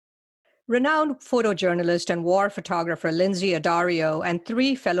Renowned photojournalist and war photographer Lindsay Addario and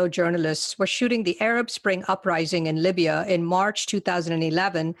three fellow journalists were shooting the Arab Spring uprising in Libya in March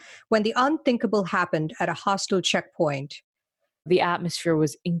 2011 when the unthinkable happened at a hostile checkpoint. The atmosphere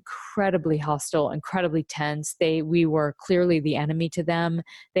was incredibly hostile, incredibly tense. We were clearly the enemy to them.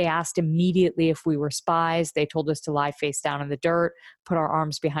 They asked immediately if we were spies. They told us to lie face down in the dirt, put our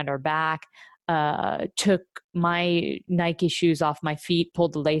arms behind our back, took my Nike shoes off my feet,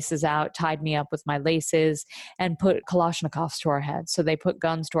 pulled the laces out, tied me up with my laces, and put Kalashnikovs to our heads. So they put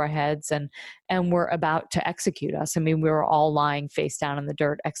guns to our heads and were about to execute us. I mean, we were all lying face down in the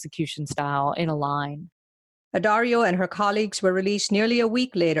dirt, execution style, in a line. Addario and her colleagues were released nearly a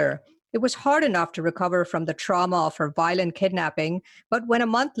week later. It was hard enough to recover from the trauma of her violent kidnapping, but when a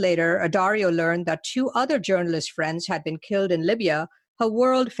month later Addario learned that two other journalist friends had been killed in Libya, her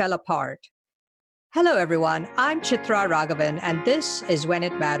world fell apart. Hello everyone, I'm Chitra Raghavan, and this is When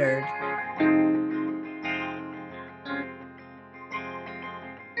It Mattered.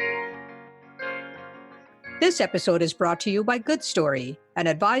 This episode is brought to you by Good Story, an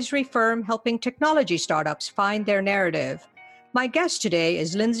advisory firm helping technology startups find their narrative. My guest today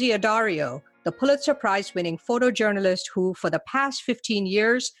is Lindsay Addario, the Pulitzer Prize-winning photojournalist who, for the past 15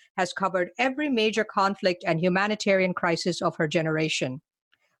 years, has covered every major conflict and humanitarian crisis of her generation.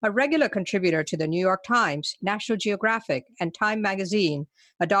 A regular contributor to the New York Times, National Geographic, and Time magazine,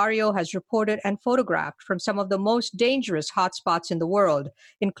 Addario has reported and photographed from some of the most dangerous hotspots in the world,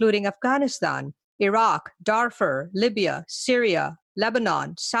 including Afghanistan, Iraq, Darfur, Libya, Syria,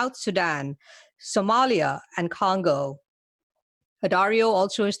 Lebanon, South Sudan, Somalia, and Congo. Addario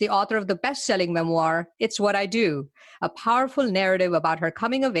also is the author of the best-selling memoir, It's What I Do, a powerful narrative about her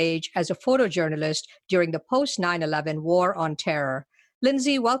coming of age as a photojournalist during the post-9/11 war on terror.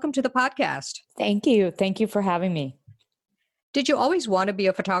 Lindsay, welcome to the podcast. Thank you. Thank you for having me. Did you always want to be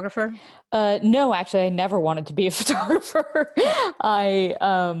a photographer? No, actually, I never wanted to be a photographer.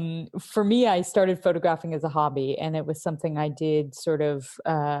 For me, I started photographing as a hobby, and it was something I did sort of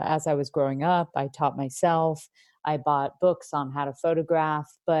as I was growing up. I taught myself. I bought books on how to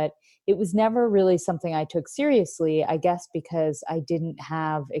photograph, but it was never really something I took seriously, I guess, because I didn't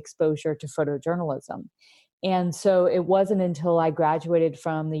have exposure to photojournalism. And so it wasn't until I graduated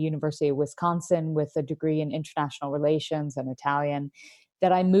from the University of Wisconsin with a degree in international relations and Italian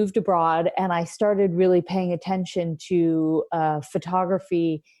that I moved abroad and I started really paying attention to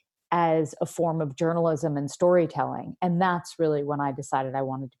photography as a form of journalism and storytelling. And that's really when I decided I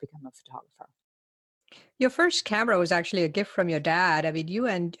wanted to become a photographer. Your first camera was actually a gift from your dad. I mean, you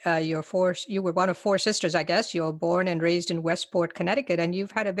and you were one of four sisters, I guess. You were born and raised in Westport, Connecticut, and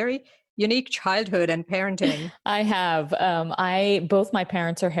you've had a very unique childhood and parenting. I have. Both my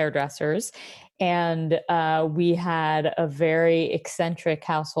parents are hairdressers, and we had a very eccentric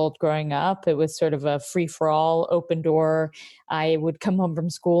household growing up. It was sort of a free-for-all, open door. I would come home from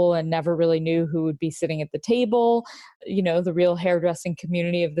school and never really knew who would be sitting at the table. You know, the real hairdressing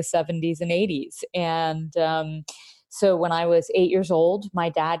community of the 70s and 80s. And so when I was 8 years old, my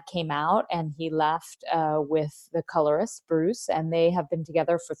dad came out and he left with the colorist, Bruce, and they have been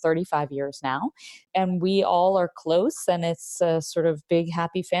together for 35 years now. And we all are close, and it's a sort of big,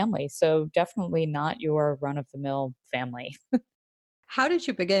 happy family. So definitely not your run-of-the-mill family. How did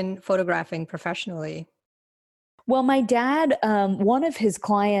you begin photographing professionally? Well, my dad, one of his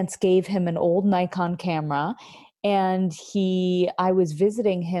clients gave him an old Nikon camera, and I was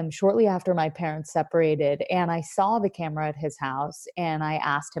visiting him shortly after my parents separated, and I saw the camera at his house, and I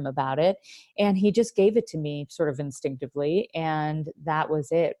asked him about it, and he just gave it to me sort of instinctively, and that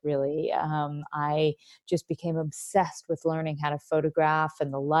was it, really. I just became obsessed with learning how to photograph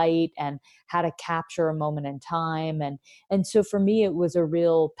and the light and how to capture a moment in time, and so for me, it was a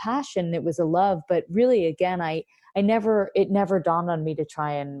real passion. It was a love, but really, again, it never dawned on me to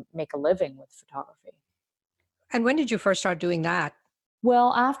try and make a living with photography. And when did you first start doing that?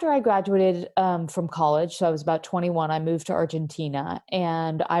 Well, after I graduated from college, so I was about 21, I moved to Argentina,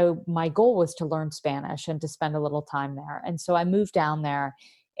 and my goal was to learn Spanish and to spend a little time there. And so I moved down there,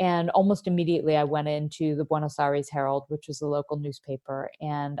 and almost immediately I went into the Buenos Aires Herald, which was a local newspaper,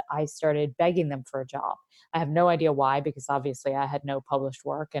 and I started begging them for a job. I have no idea why, because obviously I had no published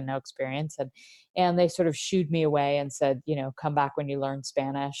work and no experience. And they sort of shooed me away and said, you know, come back when you learn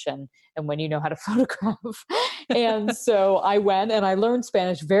Spanish and when you know how to photograph. And so I went and I learned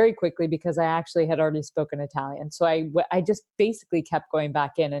Spanish very quickly because I actually had already spoken Italian. So I just basically kept going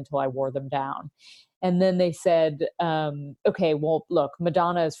back in until I wore them down. And then they said, okay, well, look,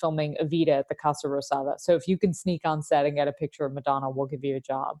 Madonna is filming Evita at the Casa Rosada. So if you can sneak on set and get a picture of Madonna, we'll give you a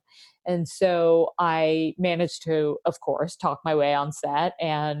job. And so I managed to, of course, talk my way on set,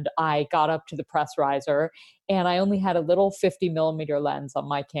 and I got up to the press riser, and I only had a little 50 millimeter lens on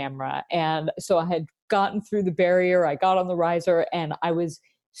my camera. And so I had gotten through the barrier, I got on the riser, and I was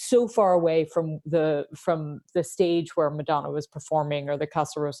so far away from the stage where Madonna was performing, or the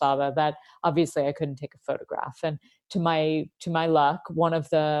Casa Rosada, that obviously I couldn't take a photograph. And to my luck, one of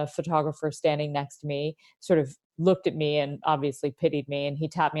the photographers standing next to me sort of looked at me and obviously pitied me, and he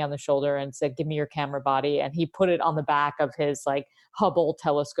tapped me on the shoulder and said, "Give me your camera body." And he put it on the back of his like Hubble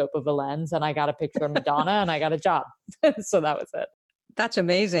telescope of a lens, and I got a picture of Madonna and I got a job. So that was it. That's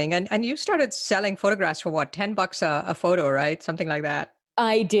amazing. And you started selling photographs for what, $10 a photo, right? Something like that.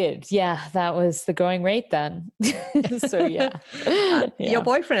 I did. Yeah, that was the going rate then. So yeah. Your Yeah.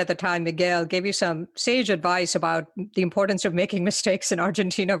 boyfriend at the time, Miguel, gave you some sage advice about the importance of making mistakes in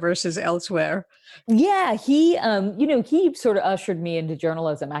Argentina versus elsewhere. Yeah, he sort of ushered me into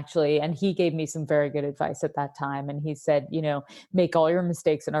journalism actually, and he gave me some very good advice at that time. And he said, make all your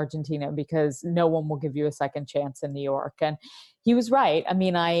mistakes in Argentina because no one will give you a second chance in New York. And he was right. I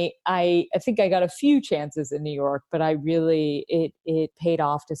mean, I think I got a few chances in New York, but I really it paid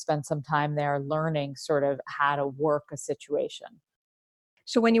off to spend some time there learning sort of how to work a situation.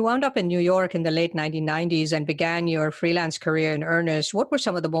 So when you wound up in New York in the late 1990s and began your freelance career in earnest, what were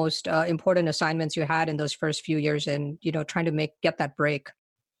some of the most important assignments you had in those first few years in, trying to get that break?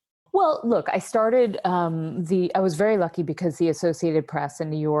 Well, look, I was very lucky because the Associated Press in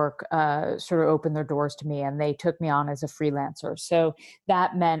New York sort of opened their doors to me, and they took me on as a freelancer. So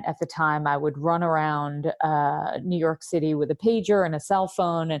that meant at the time I would run around New York City with a pager and a cell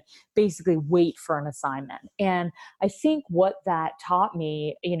phone and basically wait for an assignment. And I think what that taught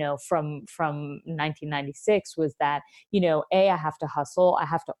me, from 1996 was that, I have to hustle. I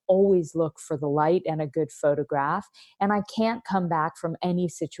have to always look for the light and a good photograph. And I can't come back from any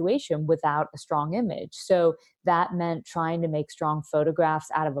situation without a strong image. So that meant trying to make strong photographs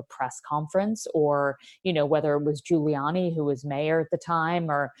out of a press conference, or, whether it was Giuliani, who was mayor at the time,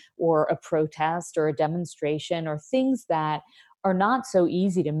 or a protest or a demonstration, or things that are not so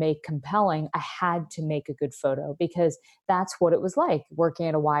easy to make compelling. I had to make a good photo because that's what it was like working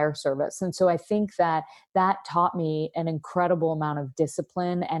at a wire service. And so I think that taught me an incredible amount of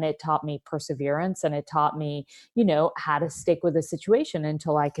discipline, and it taught me perseverance, and it taught me, how to stick with a situation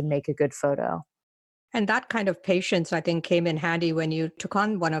until I can make a good photo. And that kind of patience, I think, came in handy when you took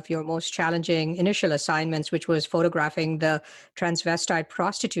on one of your most challenging initial assignments, which was photographing the transvestite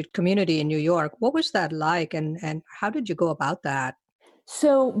prostitute community in New York. What was that like, and how did you go about that?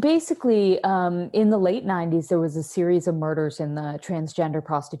 So basically, in the late 90s, there was a series of murders in the transgender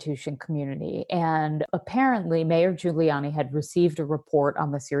prostitution community. And apparently, Mayor Giuliani had received a report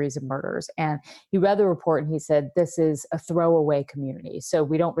on the series of murders. And he read the report and he said, "This is a throwaway community. So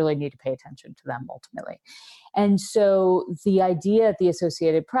we don't really need to pay attention to them ultimately." And so the idea at the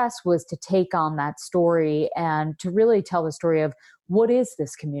Associated Press was to take on that story and to really tell the story of, what is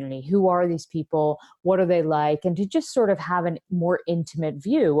this community? Who are these people? What are they like? And to just sort of have a more intimate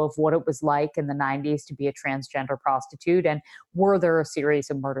view of what it was like in the 90s to be a transgender prostitute, and were there a series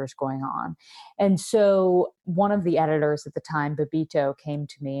of murders going on? And so one of the editors at the time, Babito, came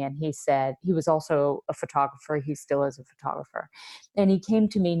to me and he said, he was also a photographer, he still is a photographer. And he came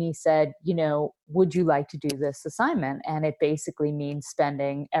to me and he said, would you like to do this assignment? And it basically means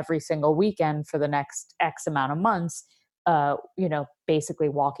spending every single weekend for the next X amount of months basically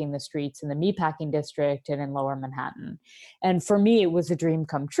walking the streets in the meatpacking district and in Lower Manhattan. And for me, it was a dream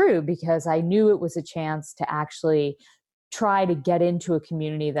come true because I knew it was a chance to actually try to get into a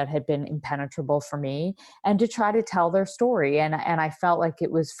community that had been impenetrable for me and to try to tell their story. And I felt like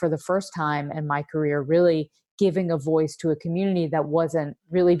it was, for the first time in my career, really giving a voice to a community that wasn't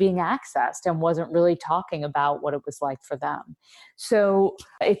really being accessed and wasn't really talking about what it was like for them. So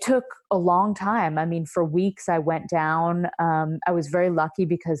it took a long time. I mean, for weeks I went down. I was very lucky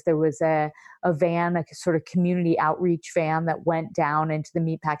because there was a van, a sort of community outreach van that went down into the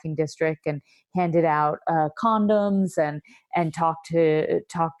meatpacking district and handed out condoms and talked to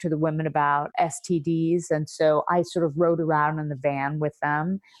the women about STDs. And so I sort of rode around in the van with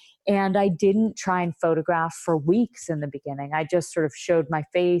them. And I didn't try and photograph for weeks in the beginning. I just sort of showed my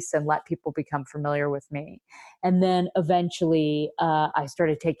face and let people become familiar with me. And then eventually I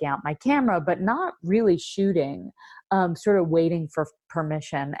started taking out my camera, but not really shooting. sort of waiting for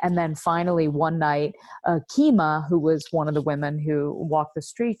permission. And then finally one night, Kima, who was one of the women who walked the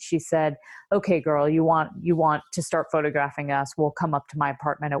street, she said, okay, girl, you want to start photographing us? We'll come up to my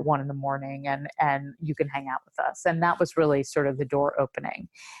apartment at 1 a.m. and you can hang out with us. And that was really sort of the door opening.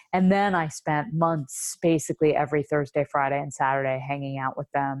 And then I spent months, basically every Thursday, Friday, and Saturday hanging out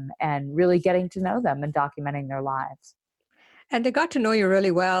with them and really getting to know them and documenting their lives. And they got to know you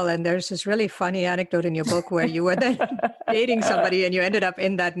really well. And there's this really funny anecdote in your book where you were then dating somebody and you ended up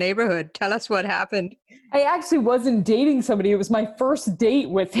in that neighborhood. Tell us what happened. I actually wasn't dating somebody. It was my first date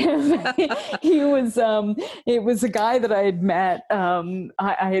with him. He was, it was a guy that I had met.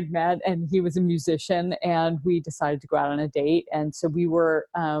 I had met, and he was a musician, and we decided to go out on a date. And so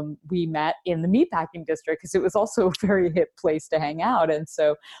we met in the meatpacking district because it was also a very hip place to hang out. And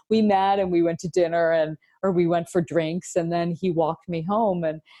so we met and we went to dinner or we went for drinks, and then he walked me home.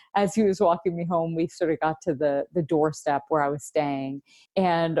 And as he was walking me home, we sort of got to the doorstep where I was staying,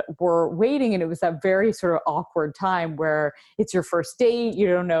 and we're waiting. And it was that very sort of awkward time where it's your first date. You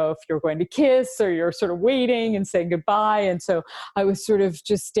don't know if you're going to kiss, or you're sort of waiting and saying goodbye. And so I was sort of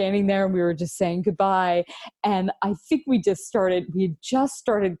just standing there, and we were just saying goodbye. And I think we had just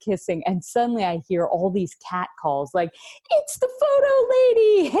started kissing. And suddenly I hear all these cat calls, like, it's the photo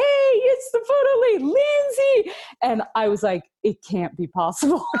lady. Hey, it's the photo lady, Lindsay. And I was like, it can't be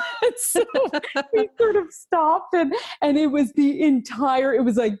possible. So we sort of stopped, and it was it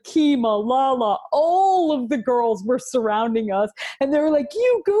was like Kima, Lala, all of the girls were surrounding us, and they were like,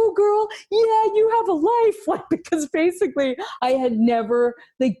 you go, girl. Yeah, you have a life. Like, because basically I had never,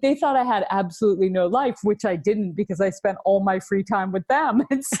 like, they thought I had absolutely no life, which I didn't, because I spent all my free time with them.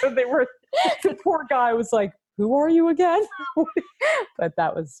 And so the poor guy was like, who are you again? But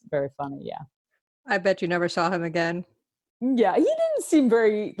that was very funny. Yeah. I bet you never saw him again. Yeah, he didn't seem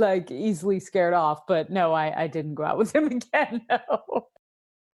very easily scared off, but no, I didn't go out with him again. No.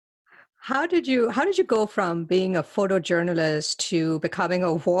 How did you go from being a photojournalist to becoming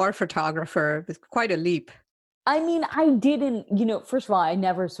a war photographer? It's quite a leap. I mean, I didn't, first of all, I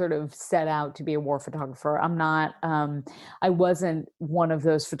never sort of set out to be a war photographer. I'm not, I wasn't one of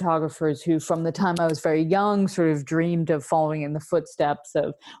those photographers who, from the time I was very young, sort of dreamed of following in the footsteps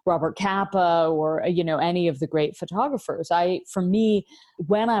of Robert Capa or, any of the great photographers. For me,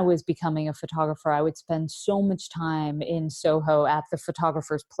 when I was becoming a photographer, I would spend so much time in Soho at the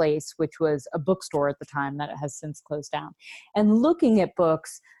Photographer's Place, which was a bookstore at the time that has since closed down, and looking at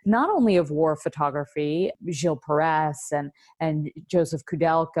books, not only of war photography, Gilles Perez and Joseph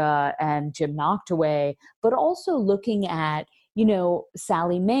Kudelka and Jim Noctaway, but also looking at,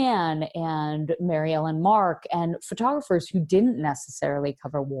 Sally Mann and Mary Ellen Mark and photographers who didn't necessarily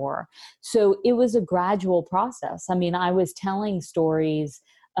cover war. So it was a gradual process. I mean, I was telling stories.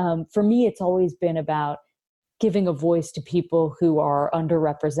 For me, it's always been about giving a voice to people who are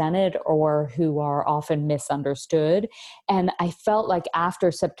underrepresented or who are often misunderstood. And I felt like after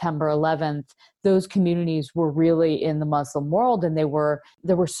September 11th, those communities were really in the Muslim world, and there were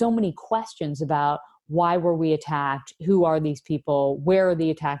so many questions about why were we attacked? Who are these people? Where are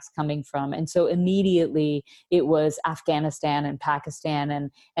the attacks coming from? And so immediately it was Afghanistan and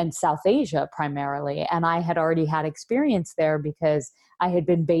Pakistan and South Asia primarily. And I had already had experience there because I had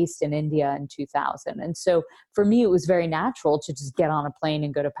been based in India in 2000. And so for me, it was very natural to just get on a plane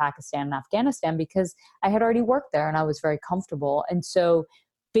and go to Pakistan and Afghanistan because I had already worked there and I was very comfortable. And so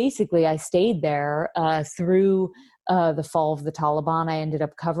basically I stayed there through the fall of the Taliban. I ended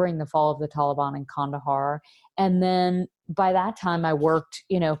up covering the fall of the Taliban in Kandahar. And then by that time I worked,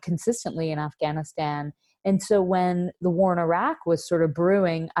 consistently in Afghanistan. And so when the war in Iraq was sort of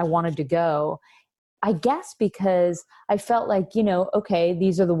brewing, I wanted to go. I guess because I felt like, okay,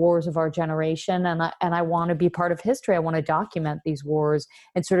 these are the wars of our generation, and I want to be part of history. I want to document these wars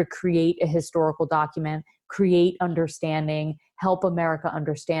and sort of create a historical document, create understanding, help America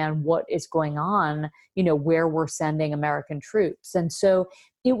understand what is going on, where we're sending American troops. And so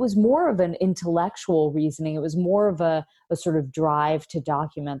it was more of an intellectual reasoning. It was more of a sort of drive to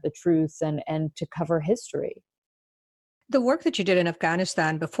document the truth and to cover history. The work that you did in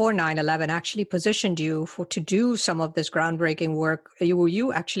Afghanistan before 9/11 actually positioned you to do some of this groundbreaking work.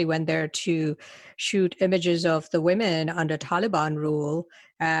 You actually went there to shoot images of the women under Taliban rule.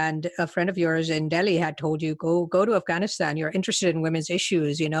 And a friend of yours in Delhi had told you, go to Afghanistan. You're interested in women's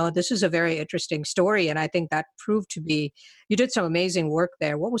issues. This is a very interesting story. And I think that proved to be, you did some amazing work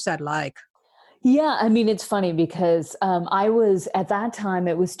there. What was that like? Yeah, I mean, it's funny because I was, at that time,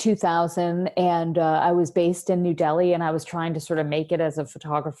 it was 2000, and I was based in New Delhi, and I was trying to sort of make it as a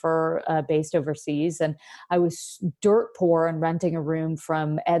photographer based overseas. And I was dirt poor and renting a room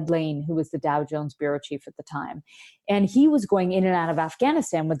from Ed Lane, who was the Dow Jones bureau chief at the time. And he was going in and out of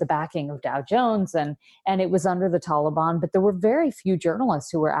Afghanistan with the backing of Dow Jones, and it was under the Taliban, but there were very few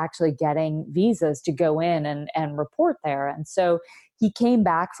journalists who were actually getting visas to go in and report there. And so he came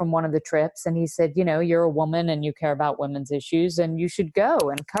back from one of the trips and he said, you're a woman and you care about women's issues and you should go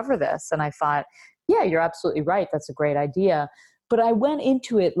and cover this. And I thought, yeah, you're absolutely right. That's a great idea. But I went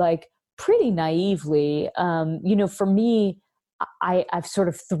into it like pretty naively. For me, I've sort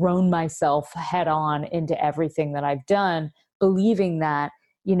of thrown myself head on into everything that I've done, believing that,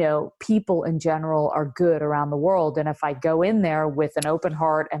 people in general are good around the world. And if I go in there with an open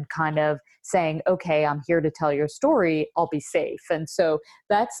heart and kind of saying, okay, I'm here to tell your story, I'll be safe. And so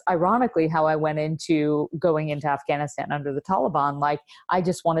that's ironically how I went into going into Afghanistan under the Taliban. Like, I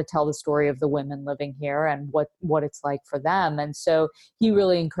just want to tell the story of the women living here and what it's like for them. And so he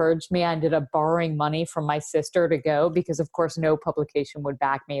really encouraged me. I ended up borrowing money from my sister to go because, of course, no publication would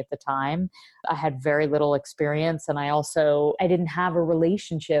back me at the time. I had very little experience. And I didn't have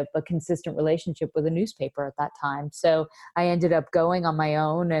a consistent relationship with a newspaper at that time. So I ended up going on my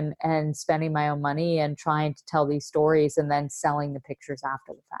own and spending my own money and trying to tell these stories and then selling the pictures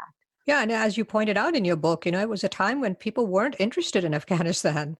after the fact. Yeah. And as you pointed out in your book, it was a time when people weren't interested in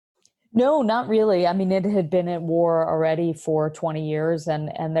Afghanistan. No, not really. I mean, it had been at war already for 20 years and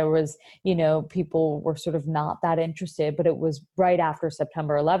there was, people were sort of not that interested, but it was right after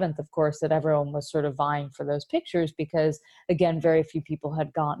September 11th, of course, that everyone was sort of vying for those pictures because, again, very few people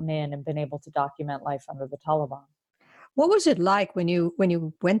had gotten in and been able to document life under the Taliban. What was it like when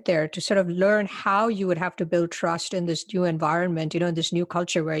you went there to sort of learn how you would have to build trust in this new environment, in this new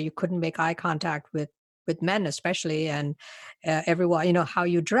culture where you couldn't make eye contact with men especially, and everyone, how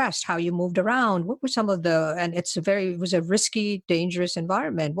you dressed, how you moved around, what were some of and it was a risky, dangerous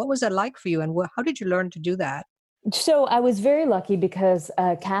environment. What was that like for you and how did you learn to do that? So I was very lucky because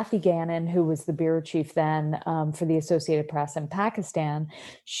Kathy Gannon, who was the bureau chief then for the Associated Press in Pakistan,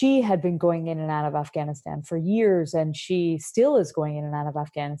 she had been going in and out of Afghanistan for years, and she still is going in and out of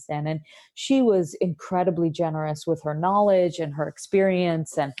Afghanistan. And she was incredibly generous with her knowledge and her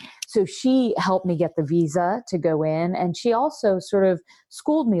experience. And so she helped me get the visa to go in. And she also sort of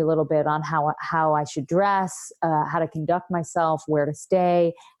schooled me a little bit on how I should dress, how to conduct myself, where to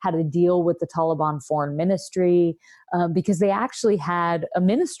stay, how to deal with the Taliban foreign ministry. Because they actually had a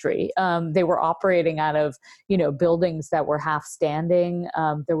ministry. They were operating out of, buildings that were half standing.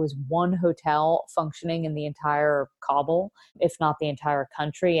 There was one hotel functioning in the entire Kabul, if not the entire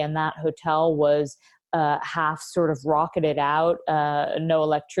country. And that hotel was half sort of rocketed out, no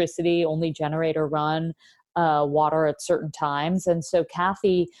electricity, only generator run. Water at certain times. And so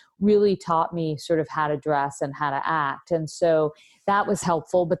Kathy really taught me sort of how to dress and how to act. And so that was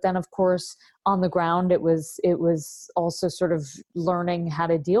helpful. But then, of course, on the ground, it was also sort of learning how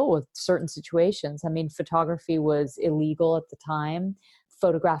to deal with certain situations. I mean, photography was illegal at the time.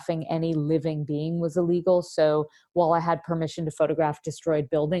 Photographing any living being was illegal. So while I had permission to photograph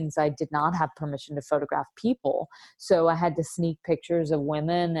destroyed buildings, I did not have permission to photograph people. So I had to sneak pictures of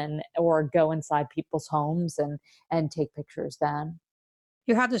women or go inside people's homes and take pictures then.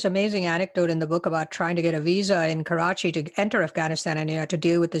 You have this amazing anecdote in the book about trying to get a visa in Karachi to enter Afghanistan, and you had to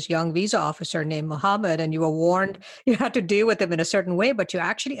deal with this young visa officer named Mohammed, and you were warned you had to deal with him in a certain way, but you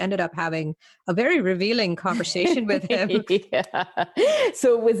actually ended up having a very revealing conversation with him. Yeah.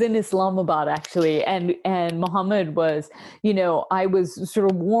 So it was in Islamabad, actually, and Mohammed was, I was sort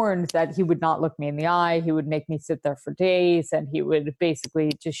of warned that he would not look me in the eye. He would make me sit there for days, and he would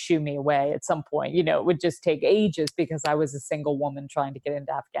basically just shoo me away at some point. It would just take ages because I was a single woman trying to get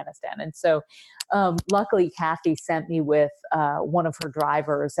into Afghanistan. And so luckily, Kathy sent me with one of her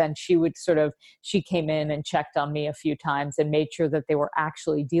drivers, and she came in and checked on me a few times and made sure that they were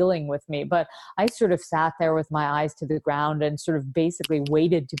actually dealing with me. But I sort of sat there with my eyes to the ground and sort of basically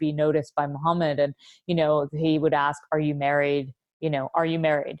waited to be noticed by Mohammed. And, he would ask, are you married? Are you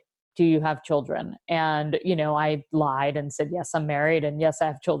married? Do you have children? And, I lied and said, yes, I'm married. And yes, I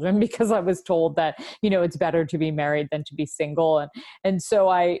have children, because I was told that, it's better to be married than to be single. And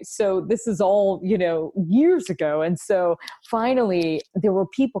so this is all, years ago. And so finally there were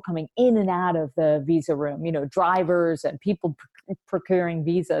people coming in and out of the visa room, drivers and people procuring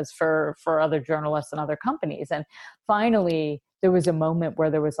visas for other journalists and other companies. And finally, there was a moment where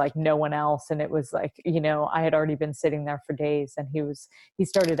there was like no one else. And it was like, I had already been sitting there for days, and he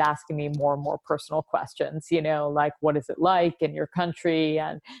started asking me more and more personal questions, like, what is it like in your country?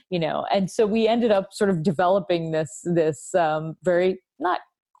 And, and so we ended up sort of developing this very, not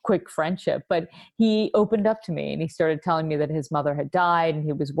quick friendship, but he opened up to me and he started telling me that his mother had died and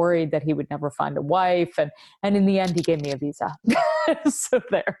he was worried that he would never find a wife. And in the end, he gave me a visa. So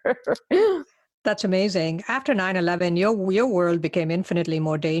there. That's amazing. After 9/11, your world became infinitely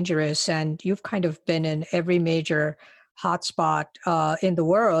more dangerous, and you've kind of been in every major hotspot in the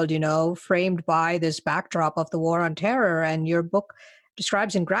world, framed by this backdrop of the war on terror. And your book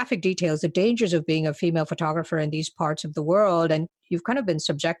describes in graphic details the dangers of being a female photographer in these parts of the world. And you've kind of been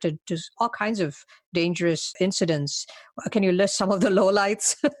subjected to all kinds of dangerous incidents. Can you list some of the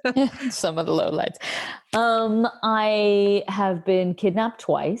lowlights? Some of the lowlights. I have been kidnapped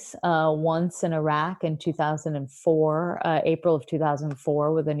twice. Once in Iraq in 2004, April of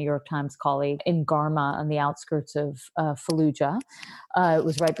 2004, with a New York Times colleague in Garma on the outskirts of Fallujah. It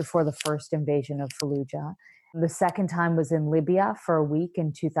was right before the first invasion of Fallujah. The second time was in Libya for a week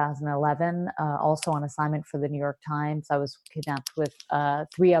in 2011, also on assignment for the New York Times. I was kidnapped with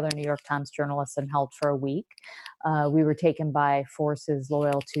three other New York Times journalists and held for a week. We were taken by forces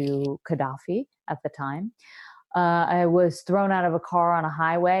loyal to Gaddafi at the time. I was thrown out of a car on a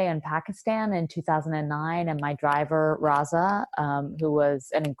highway in Pakistan in 2009, and my driver, Raza, who was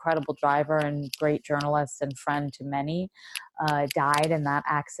an incredible driver and great journalist and friend to many, died in that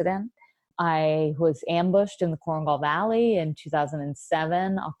accident. I was ambushed in the Korangal Valley in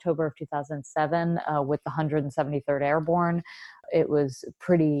 2007, October of 2007, with the 173rd Airborne. It was a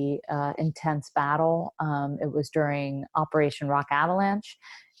pretty intense battle. It was during Operation Rock Avalanche,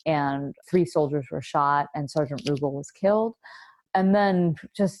 and 3 soldiers were shot, and Sergeant Rugel was killed. And then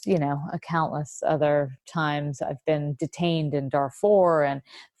just, a countless other times I've been detained in Darfur and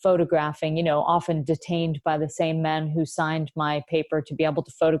photographing, often detained by the same men who signed my paper to be able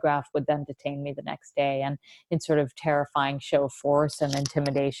to photograph would then detain me the next day. And it's sort of terrifying show of force and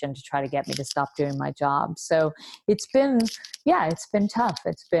intimidation to try to get me to stop doing my job. So it's been tough.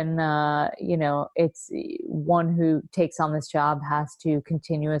 It's been, it's one who takes on this job has to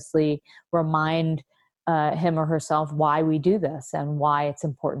continuously remind him or herself why we do this and why it's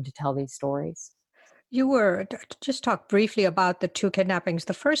important to tell these stories. Just talk briefly about the 2 kidnappings.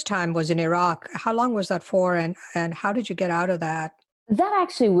 The first time was in Iraq. How long was that for, and how did you get out of that? That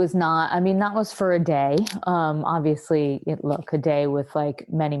actually was not, that was for a day. Obviously, a day with like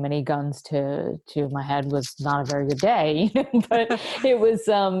many, many guns to my head was not a very good day, but it was,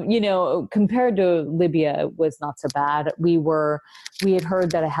 compared to Libya, it was not so bad. We had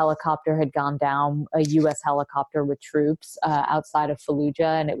heard that a helicopter had gone down, a U.S. helicopter with troops outside of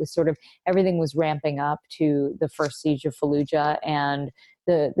Fallujah, and it was sort of, everything was ramping up to the first siege of Fallujah, and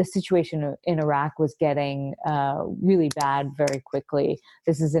the situation in Iraq was getting really bad very quickly.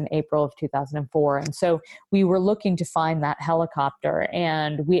 This is in April of 2004. And so we were looking to find that helicopter,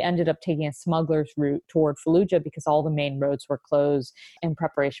 and we ended up taking a smuggler's route toward Fallujah because all the main roads were closed in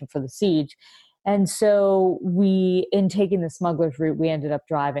preparation for the siege. And so in taking the smuggler's route, we ended up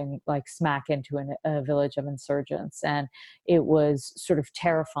driving like smack into a village of insurgents. And it was sort of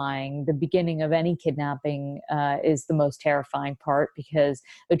terrifying. The beginning of any kidnapping is the most terrifying part because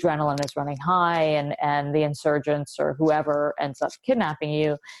adrenaline is running high, and the insurgents or whoever ends up kidnapping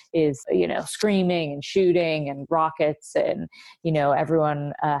you is, screaming and shooting and rockets. And,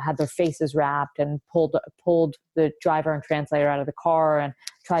 everyone had their faces wrapped and pulled the driver and translator out of the car and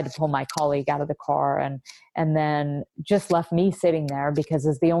tried to pull my colleague out of the car, and then just left me sitting there because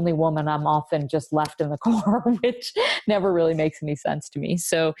as the only woman, I'm often just left in the car, which never really makes any sense to me.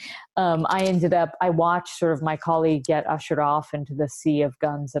 So I watched sort of my colleague get ushered off into the sea of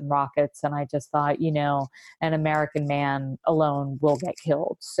guns and rockets. And I just thought, an American man alone will get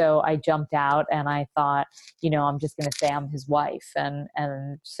killed. So I jumped out and I thought, I'm just going to say I'm his wife. And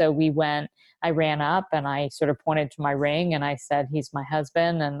so I ran up and I sort of pointed to my ring and I said, he's my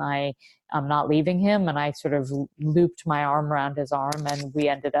husband and I'm not leaving him. And I sort of looped my arm around his arm, and we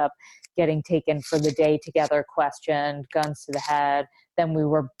ended up getting taken for the day together, questioned, guns to the head. Then we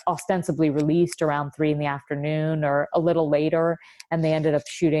were ostensibly released around 3 p.m. or a little later, and they ended up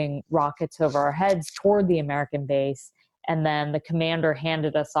shooting rockets over our heads toward the American base. And then the commander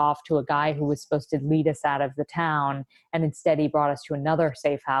handed us off to a guy who was supposed to lead us out of the town. And instead he brought us to another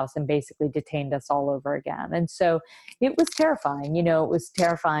safe house and basically detained us all over again. And so it was terrifying. It was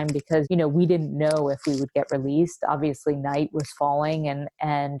terrifying because, we didn't know if we would get released. Obviously night was falling,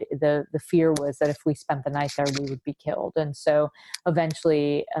 and the fear was that if we spent the night there, we would be killed. And so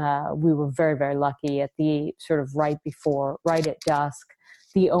eventually we were very, very lucky at the sort of right at dusk,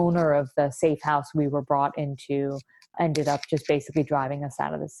 the owner of the safe house we were brought into ended up just basically driving us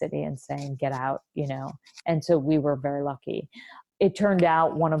out of the city and saying, get out, And so we were very lucky. It turned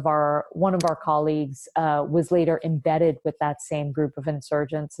out one of our colleagues was later embedded with that same group of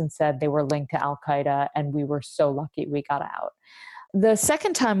insurgents and said they were linked to Al Qaeda, and we were so lucky we got out. The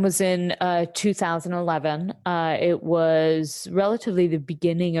second time was in 2011. It was relatively the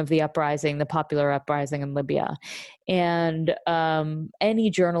beginning of the uprising, the popular uprising in Libya. And any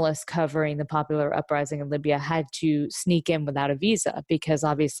journalist covering the popular uprising in Libya had to sneak in without a visa because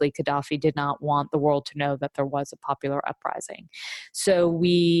obviously Gaddafi did not want the world to know that there was a popular uprising. So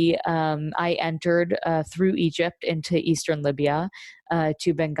I entered through Egypt into eastern Libya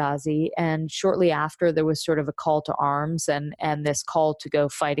to Benghazi. And shortly after, there was sort of a call to arms and this call to go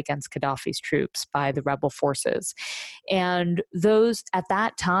fight against Gaddafi's troops by the rebel forces. And those, at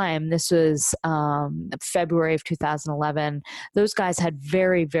that time, this was February of 2011, those guys had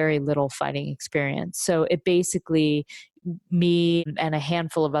very, very little fighting experience. So it basically, me and a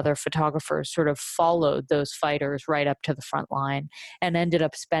handful of other photographers sort of followed those fighters right up to the front line and ended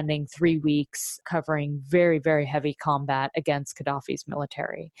up spending 3 weeks covering very, very heavy combat against Gaddafi's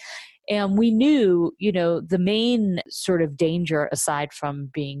military. And we knew, the main sort of danger, aside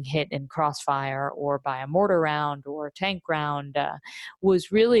from being hit in crossfire or by a mortar round or a tank round,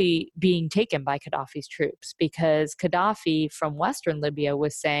 was really being taken by Gaddafi's troops, because Gaddafi from Western Libya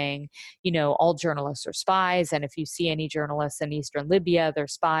was saying, all journalists are spies. And if you see any journalists in Eastern Libya, they're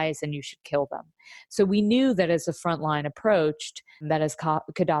spies and you should kill them. So we knew that as the front line approached, that as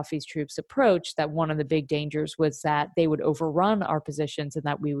Gaddafi's troops approached, that one of the big dangers was that they would overrun our positions and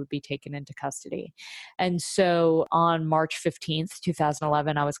that we would be taken into custody. And so on March 15th,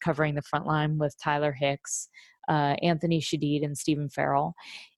 2011, I was covering the front line with Tyler Hicks, Anthony Shadid, and Stephen Farrell.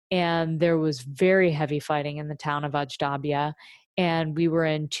 And there was very heavy fighting in the town of Ajdabia. And we were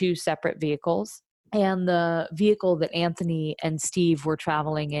in 2 separate vehicles. And the vehicle that Anthony and Steve were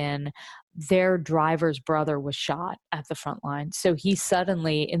traveling in, their driver's brother was shot at the front line. So he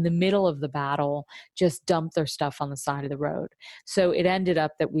suddenly, in the middle of the battle, just dumped their stuff on the side of the road. So it ended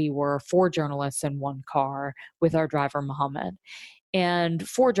up that we were 4 journalists in 1 car with our driver, Mohammed. And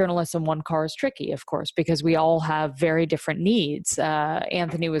 4 journalists in 1 car is tricky, of course, because we all have very different needs.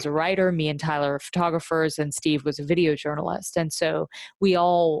 Anthony was a writer, me and Tyler are photographers, and Steve was a video journalist. And so we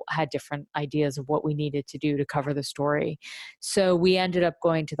all had different ideas of what we needed to do to cover the story. So we ended up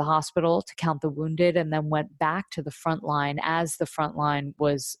going to the hospital to count the wounded and then went back to the front line as the front line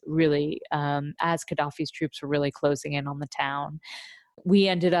was really, as Gaddafi's troops were really closing in on the town. We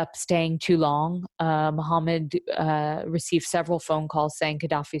ended up staying too long. Mohammed received several phone calls saying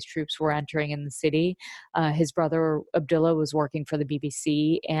Gaddafi's troops were entering in the city. His brother Abdullah was working for the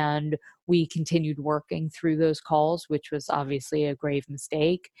BBC, and we continued working through those calls, which was obviously a grave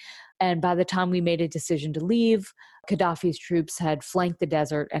mistake. And by the time we made a decision to leave, Gaddafi's troops had flanked the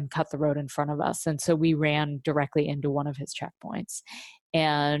desert and cut the road in front of us. And so we ran directly into one of his checkpoints.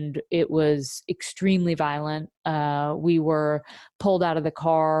 And it was extremely violent. We were pulled out of the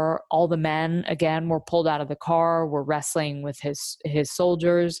car. All the men, again, were pulled out of the car, were wrestling with his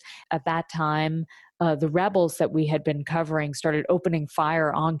soldiers. At that time, the rebels that we had been covering started opening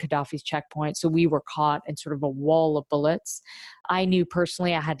fire on Gaddafi's checkpoint. So we were caught in sort of a wall of bullets. I knew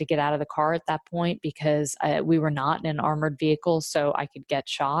personally I had to get out of the car at that point because we were not in an armored vehicle, so I could get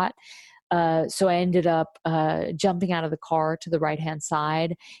shot. So I ended up jumping out of the car to the right-hand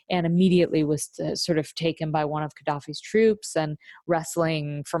side and immediately was sort of taken by one of Gaddafi's troops and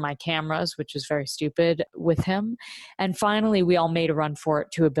wrestling for my cameras, which was very stupid, with him. And finally, we all made a run for it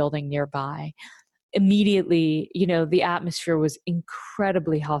to a building nearby. Immediately, the atmosphere was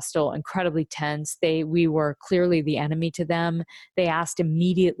incredibly hostile, incredibly tense. We were clearly the enemy to them. They asked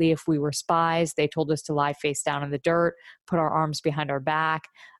immediately if we were spies. They told us to lie face down in the dirt, put our arms behind our back.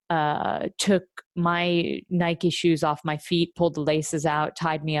 Took my Nike shoes off my feet, pulled the laces out,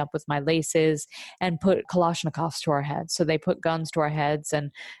 tied me up with my laces, and put Kalashnikovs to our heads. So they put guns to our heads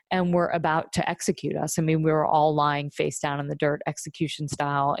and were about to execute us. I mean, we were all lying face down in the dirt, execution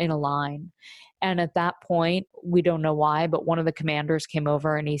style, in a line. And at that point, we don't know why, but one of the commanders came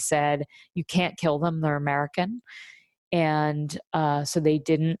over and he said, "You can't kill them, they're American." And so they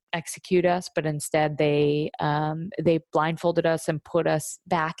didn't execute us, but instead they blindfolded us and put us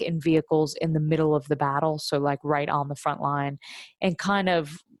back in vehicles in the middle of the battle, so like right on the front line, and kind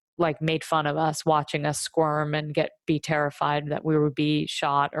of like made fun of us, watching us squirm and be terrified that we would be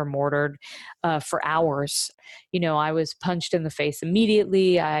shot or mortared for hours. I was punched in the face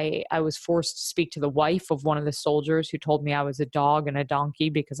immediately. I was forced to speak to the wife of one of the soldiers who told me I was a dog and a donkey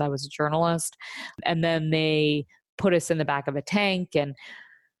because I was a journalist. And then they put us in the back of a tank and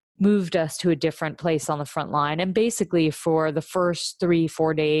moved us to a different place on the front line. And basically for the first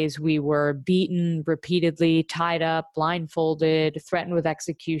 3-4 days, we were beaten repeatedly, tied up, blindfolded, threatened with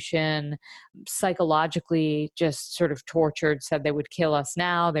execution, psychologically just sort of tortured, said they would kill us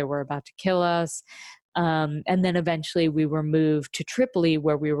now. They were about to kill us. And then eventually we were moved to Tripoli,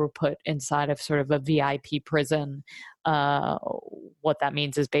 where we were put inside of sort of a VIP prison. Uh, what that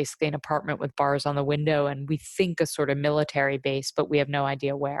means is basically an apartment with bars on the window, and we think a sort of military base, but we have no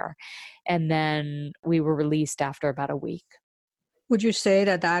idea where. And then we were released after about a week. Would you say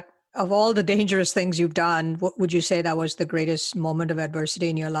that of all the dangerous things you've done, what would you say that was the greatest moment of adversity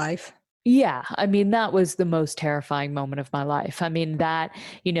in your life? Yeah, I mean, that was the most terrifying moment of my life. I mean,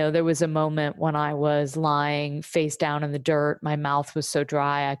 there was a moment when I was lying face down in the dirt. My mouth was so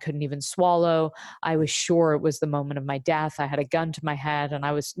dry, I couldn't even swallow. I was sure it was the moment of my death. I had a gun to my head, and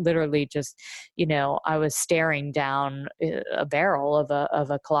I was literally just, I was staring down a barrel of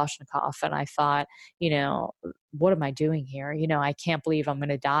a Kalashnikov. And I thought, what am I doing here? I can't believe I'm going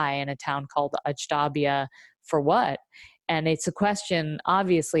to die in a town called Ajdabiya for what? And it's a question,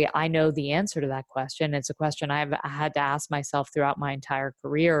 obviously, I know the answer to that question. It's a question I've had to ask myself throughout my entire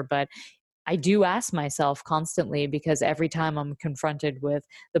career, but I do ask myself constantly, because every time I'm confronted with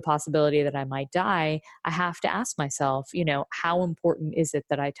the possibility that I might die, I have to ask myself, how important is it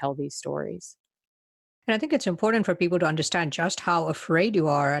that I tell these stories? And I think it's important for people to understand just how afraid you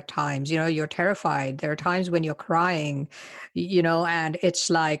are at times. You're terrified. There are times when you're crying, and it's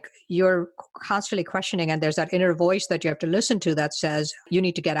like you're constantly questioning. And there's that inner voice that you have to listen to that says, you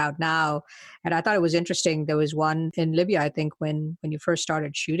need to get out now. And I thought it was interesting. There was one in Libya, I think, when you first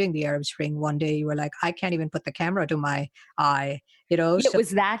started shooting the Arab Spring, one day you were like, I can't even put the camera to my eye, It So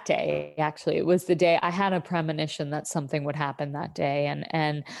was that day, actually. It was the day I had a premonition that something would happen that day.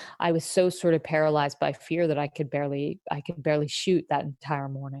 And I was so sort of paralyzed by fear that I could barely shoot that entire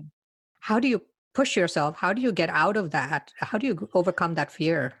morning. how do you push yourself? How do you get out of that? How do you overcome that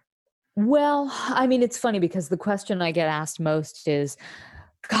fear? Well, I mean, it's funny because the question I get asked most is,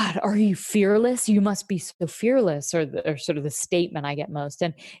 God, are you fearless? You must be so fearless, or sort of the statement I get most.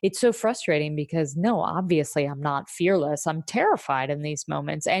 And it's so frustrating because no, obviously I'm not fearless. I'm terrified in these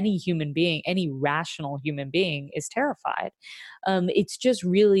moments. Any human being, any rational human being is terrified. It's just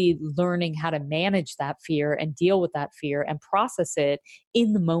really learning how to manage that fear and deal with that fear and process it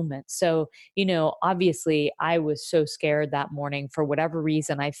in the moment. So, obviously I was so scared that morning for whatever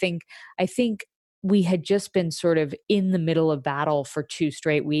reason. I think we had just been sort of in the middle of battle for 2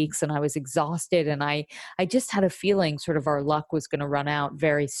 straight weeks, and I was exhausted, and I just had a feeling sort of our luck was gonna run out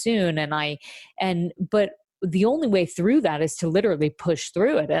very soon. But the only way through that is to literally push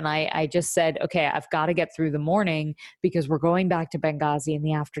through it. And I just said, okay, I've got to get through the morning because we're going back to Benghazi in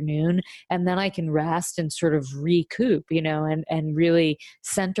the afternoon, and then I can rest and sort of recoup, and really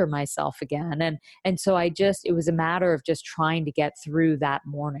center myself again. And so it was a matter of just trying to get through that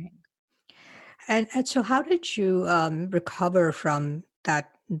morning. And so, how did you recover from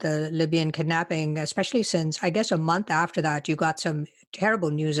the Libyan kidnapping, especially since I guess a month after that, you got some terrible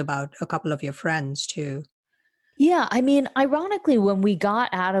news about a couple of your friends too? Yeah, I mean, ironically, when we got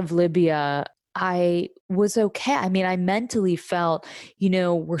out of Libya, I was okay. I mean, I mentally felt,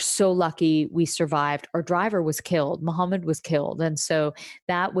 we're so lucky we survived. Our driver was killed, Muhammad was killed. And so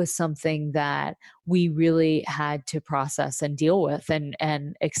that was something that we really had to process and deal with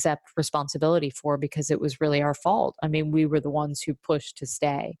and accept responsibility for, because it was really our fault. I mean, we were the ones who pushed to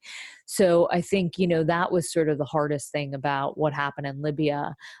stay. So I think, that was sort of the hardest thing about what happened in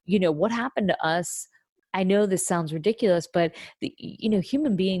Libya. What happened to us, I know this sounds ridiculous, but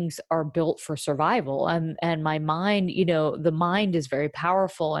human beings are built for survival, and my mind, the mind is very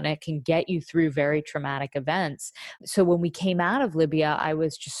powerful and it can get you through very traumatic events. So when we came out of Libya, I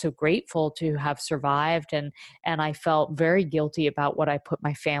was just so grateful to have survived, and I felt very guilty about what I put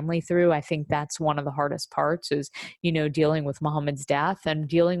my family through. I think that's one of the hardest parts is, dealing with Muhammad's death and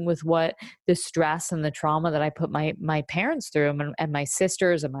dealing with what the stress and the trauma that I put my parents through, and my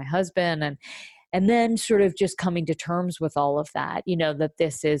sisters and my husband, and then sort of just coming to terms with all of that, that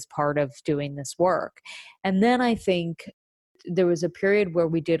this is part of doing this work. And then I think there was a period where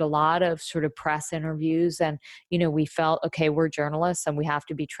we did a lot of sort of press interviews, and we felt, okay, we're journalists and we have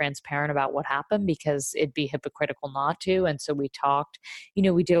to be transparent about what happened because it'd be hypocritical not to. And so we talked,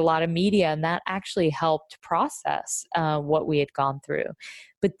 we did a lot of media, and that actually helped process what we had gone through.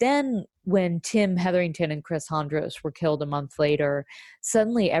 But then when Tim Hetherington and Chris Hondros were killed a month later,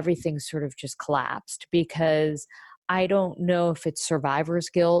 suddenly everything sort of just collapsed, because I don't know if it's survivor's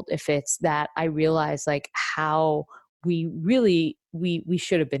guilt, if it's that I realized like how we really we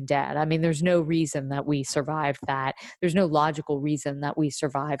should have been dead. I mean, there's no reason that we survived that. There's no logical reason that we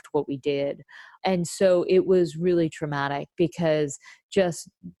survived what we did. And so it was really traumatic because just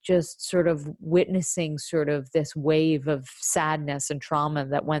just sort of witnessing sort of this wave of sadness and trauma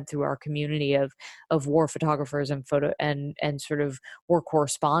that went through our community of war photographers and and sort of war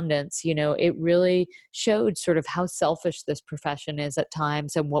correspondents, it really showed sort of how selfish this profession is at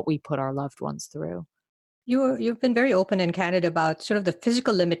times and what we put our loved ones through. You've been very open in Canada about sort of the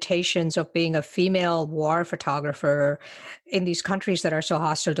physical limitations of being a female war photographer in these countries that are so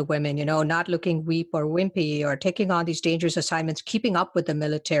hostile to women, not looking weak or wimpy or taking on these dangerous assignments, keeping up with the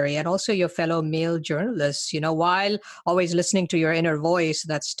military and also your fellow male journalists, while always listening to your inner voice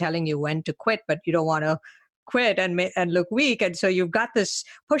that's telling you when to quit, but you don't want to quit and look weak. And so you've got this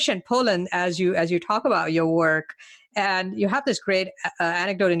push and pull and as you talk about your work. And you have this great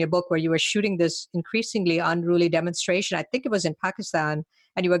anecdote in your book where you were shooting this increasingly unruly demonstration. I think it was in Pakistan,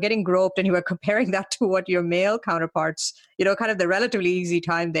 and you were getting groped, and you were comparing that to what your male counterparts, kind of the relatively easy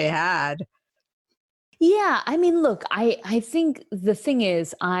time they had. Yeah, I mean, look, I think the thing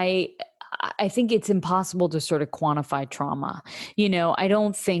is, I think it's impossible to sort of quantify trauma. I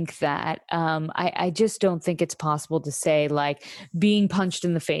don't think that, I just don't think it's possible to say like being punched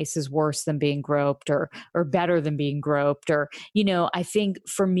in the face is worse than being groped or better than being groped. Or, I think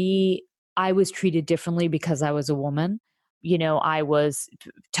for me, I was treated differently because I was a woman. I was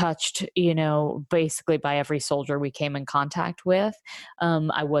touched, basically by every soldier we came in contact with.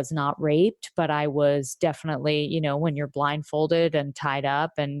 I was not raped, but I was definitely, when you're blindfolded and tied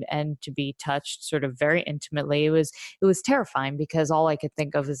up and to be touched sort of very intimately, it was terrifying because all I could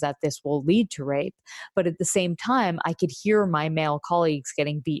think of is that this will lead to rape. But at the same time, I could hear my male colleagues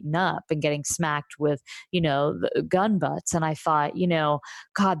getting beaten up and getting smacked with, the gun butts. And I thought,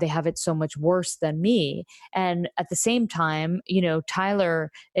 God, they have it so much worse than me. And at the same time, Tyler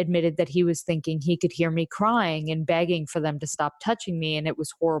admitted that he was thinking he could hear me crying and begging for them to stop touching me. And it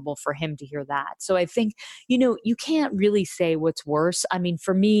was horrible for him to hear that. So I think, you can't really say what's worse. I mean,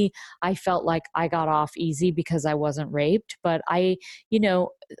 for me, I felt like I got off easy because I wasn't raped, but I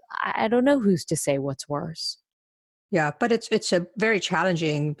don't know who's to say what's worse. Yeah, but it's a very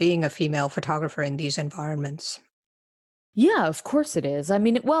challenging being a female photographer in these environments. Yeah, of course it is. I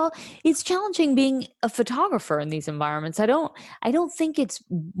mean, well, it's challenging being a photographer in these environments. I don't think it's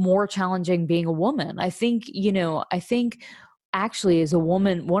more challenging being a woman. I think actually as a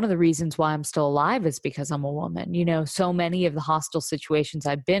woman, one of the reasons why I'm still alive is because I'm a woman. So many of the hostile situations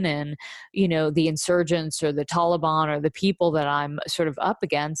I've been in, the insurgents or the Taliban or the people that I'm sort of up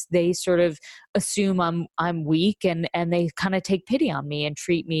against, they sort of assume I'm weak and they kind of take pity on me and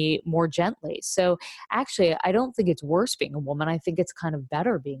treat me more gently. So actually, I don't think it's worse being a woman. I think it's kind of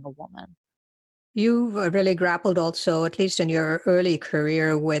better being a woman. You've really grappled also, at least in your early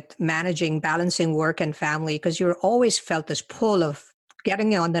career, with managing, balancing work and family, because you always felt this pull of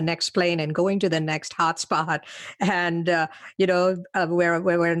getting on the next plane and going to the next hotspot. And, where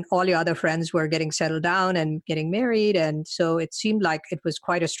when all your other friends were getting settled down and getting married. And so it seemed like it was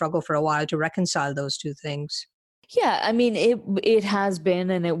quite a struggle for a while to reconcile those two things. Yeah, I mean it has been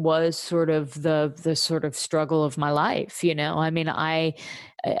and it was sort of the sort of struggle of my life. I mean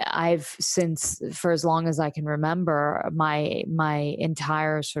I've since for as long as I can remember, my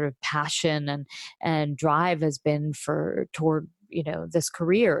entire sort of passion and drive has been for toward this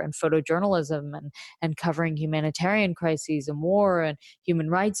career in photojournalism and covering humanitarian crises and war and human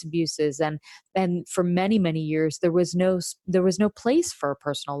rights abuses. And for many many years there was no place for a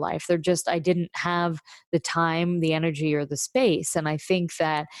personal life. I didn't have the time, the energy, or the space. And I think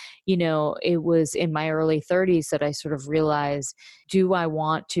that it was in my early 30s that I sort of realized, do I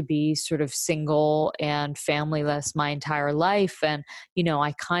want to be sort of single and familyless my entire life? And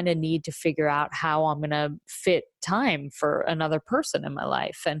I kind of need to figure out how I'm going to fit time for another person in my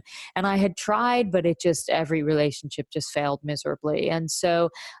life. And I had tried, but every relationship just failed miserably. And so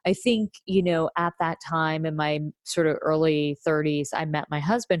I think, at that time in my sort of early 30s, I met my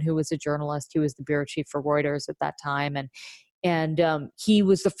husband, who was a journalist. He was the bureau chief for Reuters at that time. And he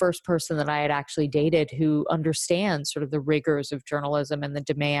was the first person that I had actually dated who understands sort of the rigors of journalism and the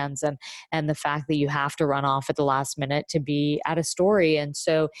demands and the fact that you have to run off at the last minute to be at a story. And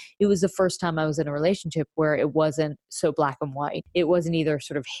so it was the first time I was in a relationship where it wasn't so black and white. It wasn't either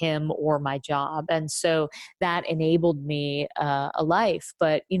sort of him or my job. And so that enabled me a life.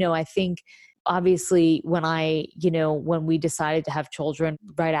 But, I think obviously when we decided to have children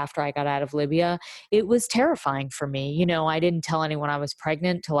right after I got out of Libya, it was terrifying for me. I didn't tell anyone I was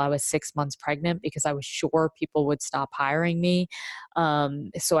pregnant till I was 6 months pregnant because I was sure people would stop hiring me.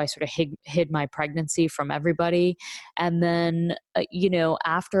 So I sort of hid my pregnancy from everybody. And then,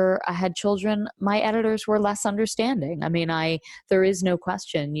 after I had children, my editors were less understanding. I mean, there is no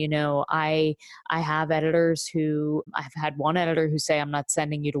question, I have editors I've had one editor who say, I'm not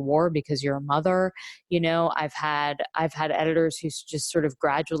sending you to war because you're a mother. I've had editors who just sort of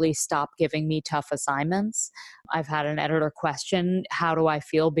gradually stopped giving me tough assignments. I've had an editor question, how do I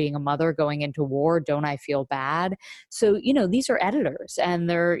feel being a mother going into war? Don't I feel bad? So, these are editors, and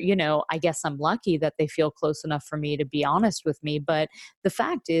they're, I guess I'm lucky that they feel close enough for me to be honest with me. But the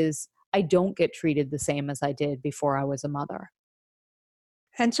fact is, I don't get treated the same as I did before I was a mother.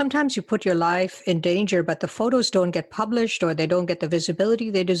 And sometimes you put your life in danger, but the photos don't get published or they don't get the visibility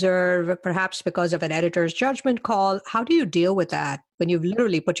they deserve, perhaps because of an editor's judgment call. How do you deal with that when you've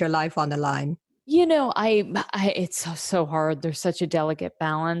literally put your life on the line? It's so hard. There's such a delicate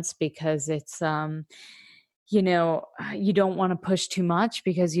balance because it's, you don't want to push too much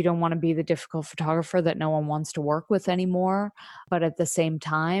because you don't want to be the difficult photographer that no one wants to work with anymore. But at the same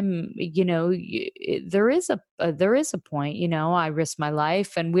time, there is a point, I risk my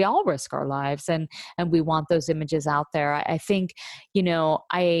life and we all risk our lives and we want those images out there. I think,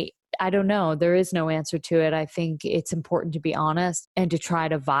 I don't know. There is no answer to it. I think it's important to be honest and to try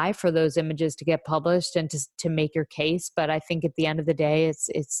to vie for those images to get published and to make your case. But I think at the end of the day,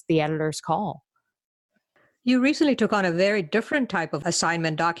 it's the editor's call. You recently took on a very different type of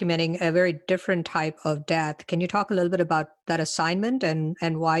assignment, documenting a very different type of death. Can you talk a little bit about that assignment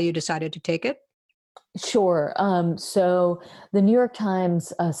and why you decided to take it? Sure. So the New York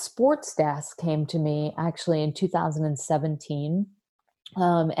Times sports desk came to me actually in 2017.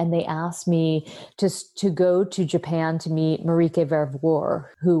 And they asked me to go to Japan to meet Marieke Vervoer,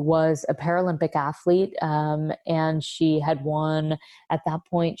 who was a Paralympic athlete. And at that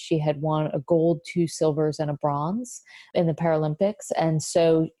point, she had won a gold, 2 silvers, and a bronze in the Paralympics. And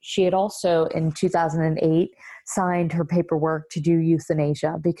so she had also, in 2008, signed her paperwork to do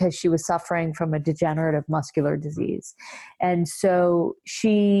euthanasia because she was suffering from a degenerative muscular disease. And so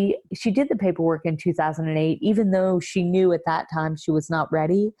she did the paperwork in 2008, even though she knew at that time she was not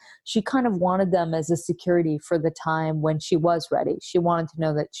ready. She kind of wanted them as a security for the time when she was ready. She wanted to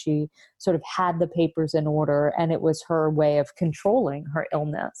know that she sort of had the papers in order, and it was her way of controlling her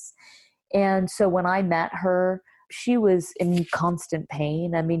illness. And so when I met her, she was in constant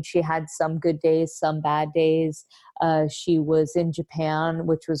pain. I mean, she had some good days, some bad days. She was in Japan,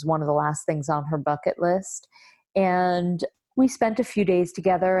 which was one of the last things on her bucket list. And we spent a few days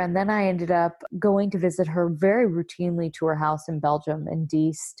together, and then I ended up going to visit her very routinely to her house in Belgium, in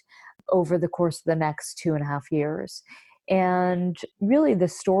Diest, over the course of the next 2.5 years. And really, the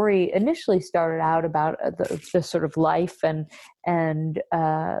story initially started out about the sort of life and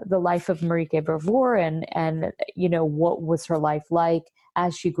the life of Marieke Vervoer, and what was her life like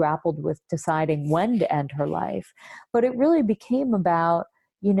as she grappled with deciding when to end her life. But it really became about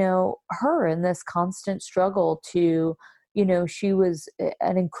her in this constant struggle to. She was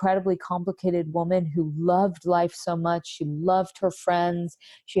an incredibly complicated woman who loved life so much. She loved her friends.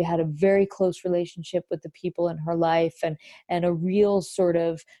 She had a very close relationship with the people in her life and a real sort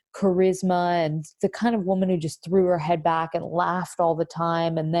of charisma, and the kind of woman who just threw her head back and laughed all the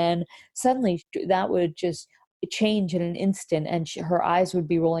time. And then suddenly that would just change in an instant, and her eyes would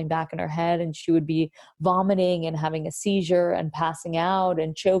be rolling back in her head, and she would be vomiting and having a seizure and passing out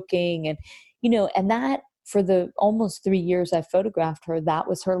and choking. And that, for the almost 3 years I photographed her, that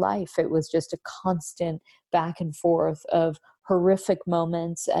was her life. It was just a constant back and forth of horrific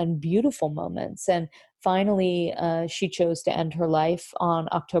moments and beautiful moments. And finally, she chose to end her life on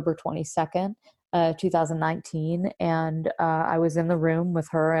October 22nd, 2019. And I was in the room with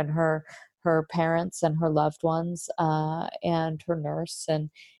her and her parents and her loved ones and her nurse. And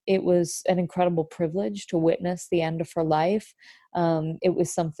it was an incredible privilege to witness the end of her life. It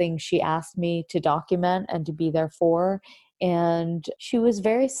was something she asked me to document and to be there for. And she was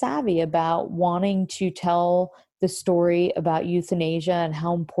very savvy about wanting to tell the story about euthanasia and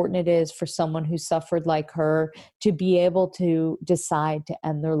how important it is for someone who suffered like her to be able to decide to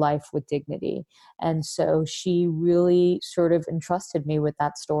end their life with dignity. And so she really sort of entrusted me with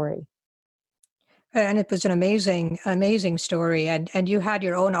that story. And it was an amazing, amazing story. And you had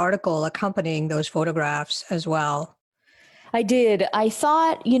your own article accompanying those photographs as well. I did. I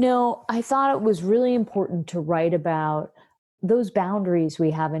thought it was really important to write about those boundaries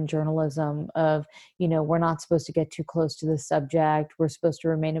we have in journalism of, we're not supposed to get too close to the subject. We're supposed to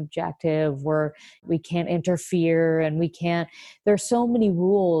remain objective. We can't interfere, and there's so many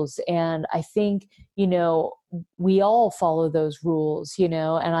rules. And I think, we all follow those rules,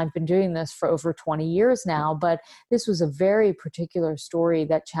 and I've been doing this for over 20 years now, but this was a very particular story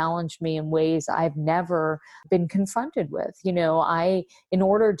that challenged me in ways I've never been confronted with. In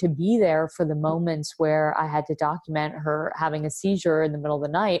order to be there for the moments where I had to document her having a seizure in the middle of the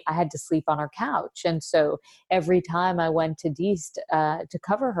night, I had to sleep on her couch. And so every time I went to Deist to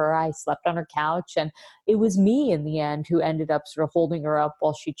cover her, I slept on her couch. And it was me in the end who ended up sort of holding her up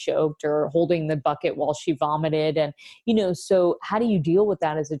while she choked, or holding the bucket while she vomited. And, so how do you deal with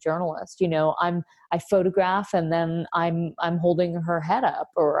that as a journalist? I photograph, and then I'm holding her head up,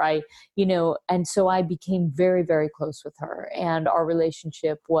 or and so I became very, very close with her. And our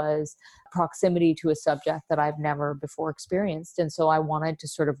relationship was proximity to a subject that I've never before experienced. And so I wanted to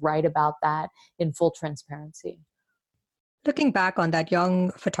sort of write about that in full transparency. Looking back on that young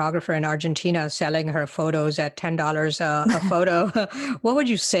photographer in Argentina selling her photos at $10 a photo, what would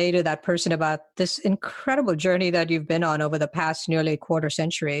you say to that person about this incredible journey that you've been on over the past nearly quarter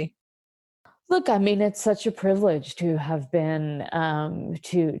century? Look, I mean, it's such a privilege to have been,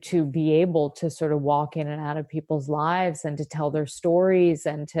 to be able to sort of walk in and out of people's lives and to tell their stories,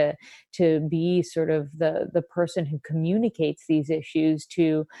 and to be sort of the person who communicates these issues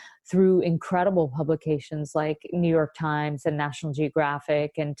through incredible publications like New York Times and National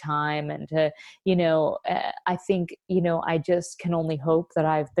Geographic and Time. And I think, I just can only hope that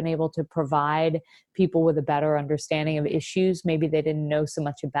I've been able to provide people with a better understanding of issues maybe they didn't know so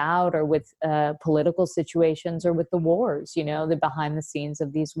much about, or with political situations, or with the wars, the behind the scenes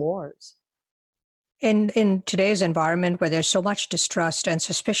of these wars. In today's environment where there's so much distrust and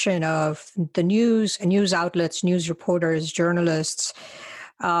suspicion of the news and news outlets, news reporters, journalists,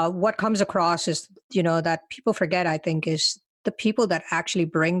 what comes across is, that people forget, I think, is the people that actually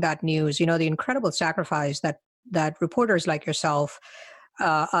bring that news, the incredible sacrifice that reporters like yourself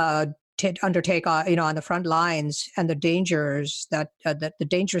undertake, on the front lines, and the dangers the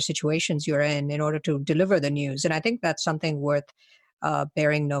dangerous situations you're in order to deliver the news. And I think that's something worth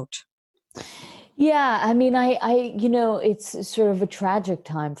bearing note. Yeah, I mean, it's sort of a tragic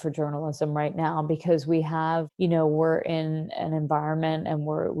time for journalism right now, because we have, we're in an environment, and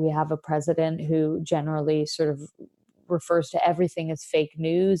we have a president who generally sort of refers to everything as fake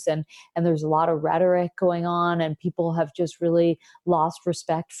news, and there's a lot of rhetoric going on, and people have just really lost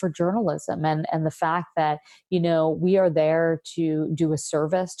respect for journalism, and the fact that we are there to do a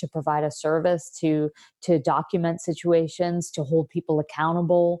service, to provide a service, to document situations, to hold people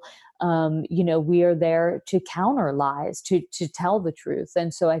accountable. We are there to counter lies, to tell the truth.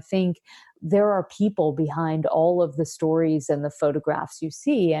 And so I think there are people behind all of the stories and the photographs you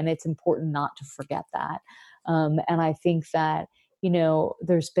see, and it's important not to forget that. And I think that,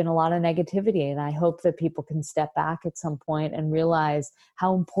 there's been a lot of negativity, and I hope that people can step back at some point and realize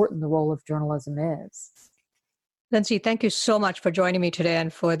how important the role of journalism is. Lindsay, thank you so much for joining me today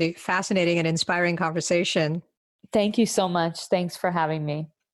and for the fascinating and inspiring conversation. Thank you so much. Thanks for having me.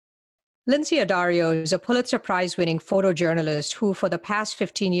 Lindsay Addario is a Pulitzer Prize-winning photojournalist who, for the past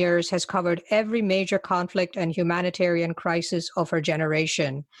 15 years, has covered every major conflict and humanitarian crisis of her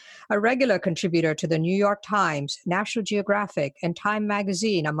generation. A regular contributor to the New York Times, National Geographic, and Time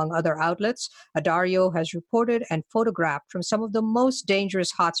magazine, among other outlets, Addario has reported and photographed from some of the most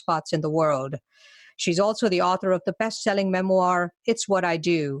dangerous hotspots in the world. She's also the author of the best-selling memoir, It's What I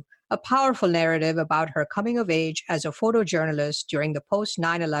Do, a powerful narrative about her coming of age as a photojournalist during the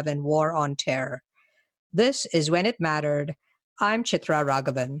post-9/11 War on Terror. This is When It Mattered. I'm Chitra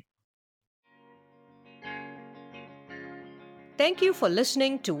Raghavan. Thank you for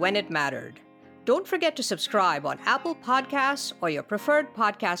listening to When It Mattered. Don't forget to subscribe on Apple Podcasts or your preferred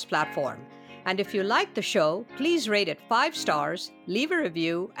podcast platform. And if you like the show, please rate it 5 stars, leave a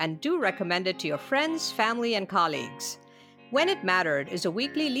review, and do recommend it to your friends, family, and colleagues. When It Mattered is a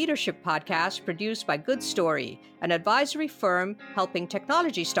weekly leadership podcast produced by Good Story, an advisory firm helping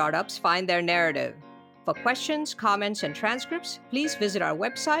technology startups find their narrative. For questions, comments, and transcripts, please visit our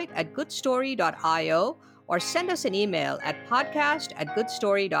website at goodstory.io or send us an email at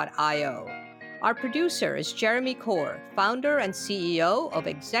podcast@goodstory.io. Our producer is Jeremy Kaur, founder and CEO of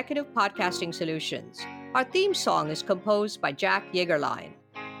Executive Podcasting Solutions. Our theme song is composed by Jack Yeagerline.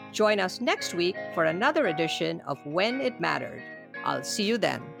 Join us next week for another edition of When It Mattered. I'll see you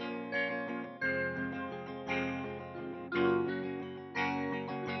then.